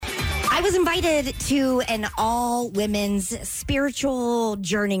I was invited to an all-women's spiritual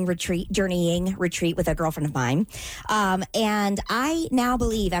journeying retreat with a girlfriend of mine. And I now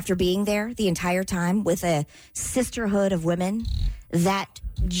believe, after being there the entire time with a sisterhood of women, that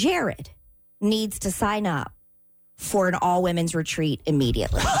Jared needs to sign up for an all-women's retreat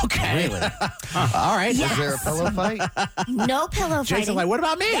immediately. Okay. Really? All right. Yes. Is there a pillow fight? No pillow fighting. Jason's like, what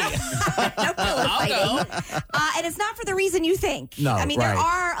about me? No pillow fighting. And it's not for the reason you think. No, I mean, right. there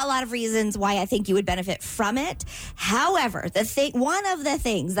are a lot of reasons why I think you would benefit from it. However, one of the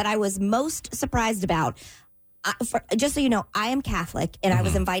things that I was most surprised about, just so you know, I am Catholic, and I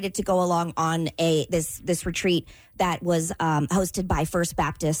was invited to go along on this retreat that was hosted by First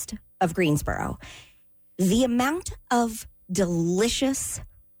Baptist of Greensboro. The amount of delicious,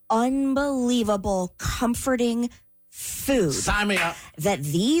 unbelievable, comforting food Sign me up. that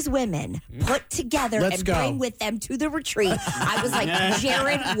these women put together Let's and go. bring with them to the retreat, I was like,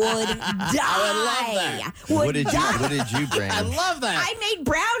 Jared would die. I What did you bring? I love that. I made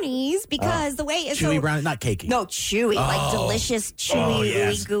brownies because the way it's Chewy so brownie, not cakey. no, chewy, like delicious, chewy,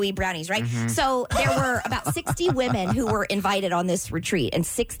 yes. gooey brownies, right? So there were about 60 women who were invited on this retreat, and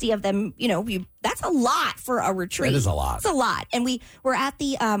 60 of them, that's a lot for a retreat. It is a lot. It's a lot. And we were at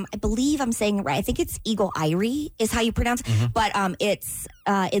the, I believe I'm saying it right, I think it's Eagle Eyrie is how you pronounce it, but it's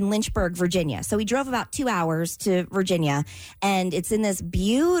in Lynchburg, Virginia. So we drove about 2 hours to Virginia, and it's in this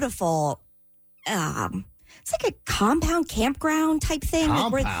beautiful, it's like a compound campground type thing.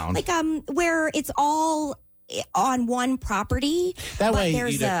 Compound? Where it's all on one property. That but way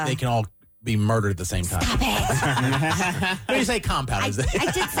there's they can all be murdered at the same time. Stop it. When you say compound, is that?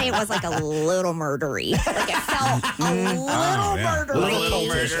 I did say it was like a little murdery. Like it felt a little murdery Little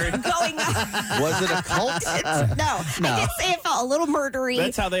murdery. going on. Was it a cult? No, I did say it felt a little murdery.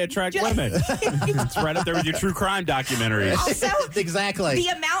 That's how they attract women. It's right up there with your true crime documentaries. Also, Exactly. the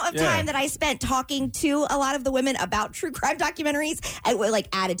amount of time that I spent talking to a lot of the women about true crime documentaries, I would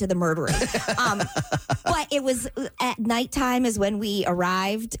added to the murdery. But it was at nighttime is when we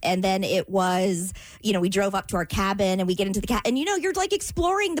arrived, and then it was, we drove up to our cabin, and we get into the cabin, and you're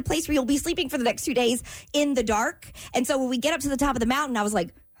exploring the place where you'll be sleeping for the next 2 days in the dark. And so when we get up to the top of the mountain, I was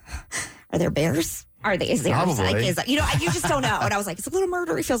like, are there bears? Is there? Probably. You just don't know. And I was like, it's a little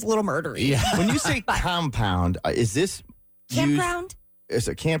murdery. Feels a little murdery. Yeah. When you say compound, is this Campground? Is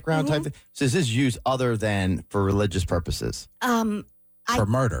it a campground type thing? So is this used other than for religious purposes? For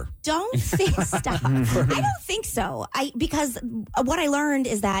murder. Don't think stop. I don't think so. Because what I learned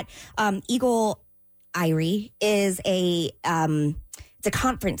is that Eagle Eyrie is it's a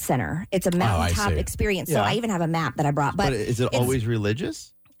conference center. It's a mountaintop see. experience. So Yeah. I even have a map that I brought. But Is it always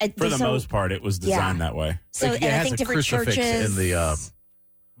religious? For the most part, it was designed that way. So It and I has think a different crucifix churches in the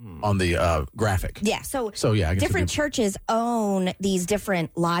on the graphic. Yeah. So yeah, I guess different churches own these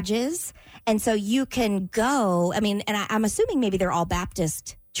different lodges. And so you can go, and I'm assuming maybe they're all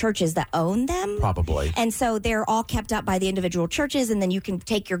Baptist churches that own them. Probably. And so they're all kept up by the individual churches, and then you can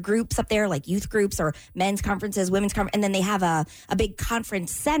take your groups up there, like youth groups or men's conferences, women's conference, and then they have a big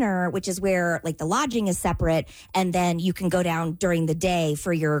conference center, which is where the lodging is separate, and then you can go down during the day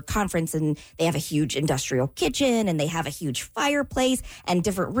for your conference, and they have a huge industrial kitchen, and they have a huge fireplace and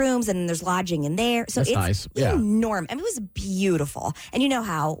different rooms, and then there's lodging in there. So That's it's nice. Yeah. enormous. It was beautiful. And you know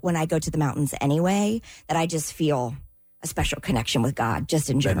how when I go to the mountains anyway, that I just feel a special connection with God,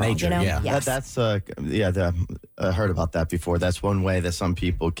 just in general. nature, yeah. Yes. That's I heard about that before. That's one way that some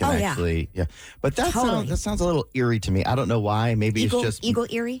people can actually, But that Totally. sounds a little eerie to me. I don't know why. Maybe Eagle, it's just Eagle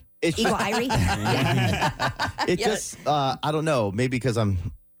Eyrie? It's Eagle Eyrie? just I don't know. Maybe because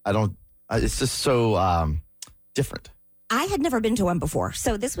it's just so different. I had never been to one before,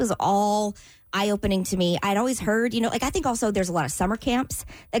 so this was all eye-opening to me. I'd always heard, I think also there's a lot of summer camps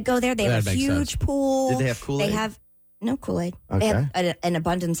that go there. They have That a makes huge sense. pool. Did they have Kool-Aid? They have no Kool-Aid. Okay. They have an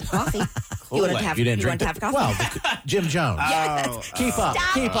abundance of coffee. You wanted to have, You didn't drink to have coffee? Well, Jim Jones. Keep up.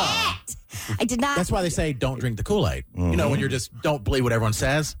 Stop Keep up. it! I did not. That's why they say don't drink the Kool-Aid. When you're just don't believe what everyone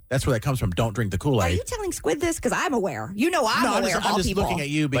says. That's where that comes from. Don't drink the Are Kool-Aid. you telling Squid this? Because I'm aware. I'm No, I'm aware just, of all I'm just people. looking at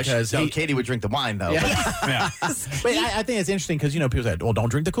you But because Katie would drink the wine though. Yeah. But I think it's interesting because people say, "Well, don't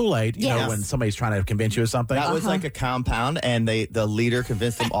drink the Kool-Aid." You know, Yes. when somebody's trying to convince you of something. That was like a compound, and the leader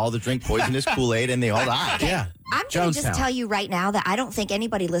convinced them all to drink poisonous Kool-Aid, and they all died. Yeah. I'm going to just tell you right now that I don't think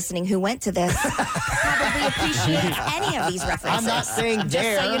anybody listening who went to this probably appreciates any of these references. I'm not saying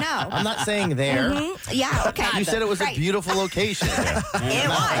there. Just so you know. I'm not saying there. Mm-hmm. Yeah, okay. You said it was a beautiful location. It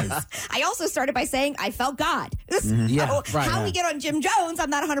was. I also started by saying I felt God. How we get on Jim Jones, I'm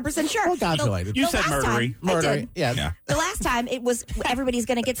not 100% sure. Well, God's related. You said murdery. Murdery. Yeah. The last time it was everybody's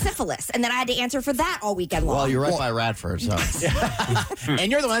going to get syphilis, and then I had to answer for that all weekend long. Well, you're right by Radford, so.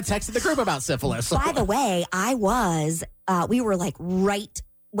 And you're the one that texted the group about syphilis. By the way, we were like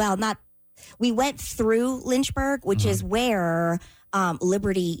we went through Lynchburg, which is where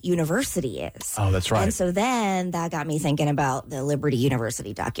Liberty University is. Oh, that's right. And so then that got me thinking about the Liberty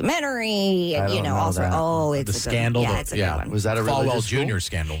University documentary. And, it's the scandal. It's a good one. Was that a Falwell Jr.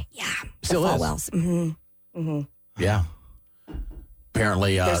 scandal? Yeah. Still is. Falwells. Mm-hmm. Mm-hmm. Yeah.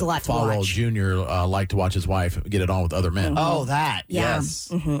 Apparently, there's a lot to Falwell watch. Jr. Liked to watch his wife get it on with other men. Oh, that. Yeah. Yes.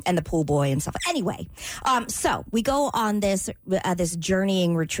 Mm-hmm. And the pool boy and stuff. Anyway, so we go on this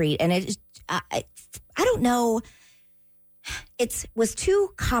journeying retreat, and I don't know. It was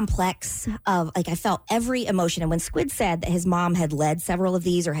too complex I felt every emotion. And when Squid said that his mom had led several of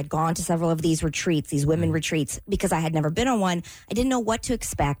these or had gone to several of these retreats, these women retreats, because I had never been on one, I didn't know what to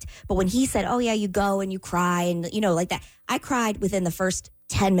expect. But when he said, oh yeah, you go and you cry and like that, I cried within the first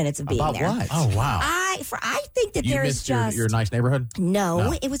 10 minutes of being About there. what? Oh, wow. I think that You there's missed just your nice neighborhood?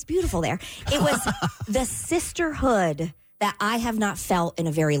 No, it was beautiful there. It was the sisterhood that I have not felt in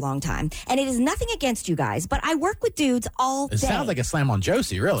a very long time. And it is nothing against you guys, but I work with dudes all day. It sounds like a slam on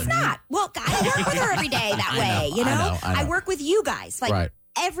Josie, really. It's not. Well, I work with her every day that way, you know? I know. I work with you guys. Right.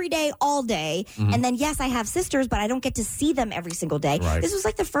 Every day, all day. Mm-hmm. And then, yes, I have sisters, but I don't get to see them every single day. Right. This was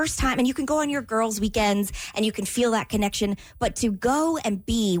like the first time. And you can go on your girls' weekends and you can feel that connection. But to go and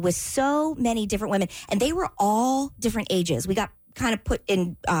be with so many different women, and they were all different ages. We got kind of put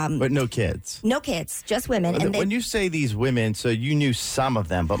in. But no kids. No kids, just women. And when you say these women, so you knew some of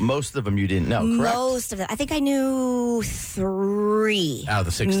them, but most of them you didn't know, correct? Most of them. I think I knew 3. Out of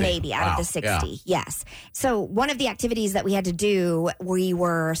the 60. Maybe out of the 60, yes. So one of the activities that we had to do, we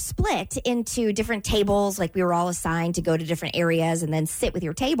were split into different tables. Like we were all assigned to go to different areas and then sit with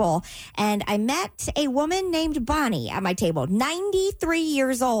your table. And I met a woman named Bonnie at my table, 93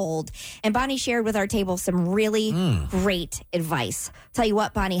 years old. And Bonnie shared with our table some really great advice. Tell you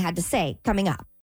what Bonnie had to say coming up.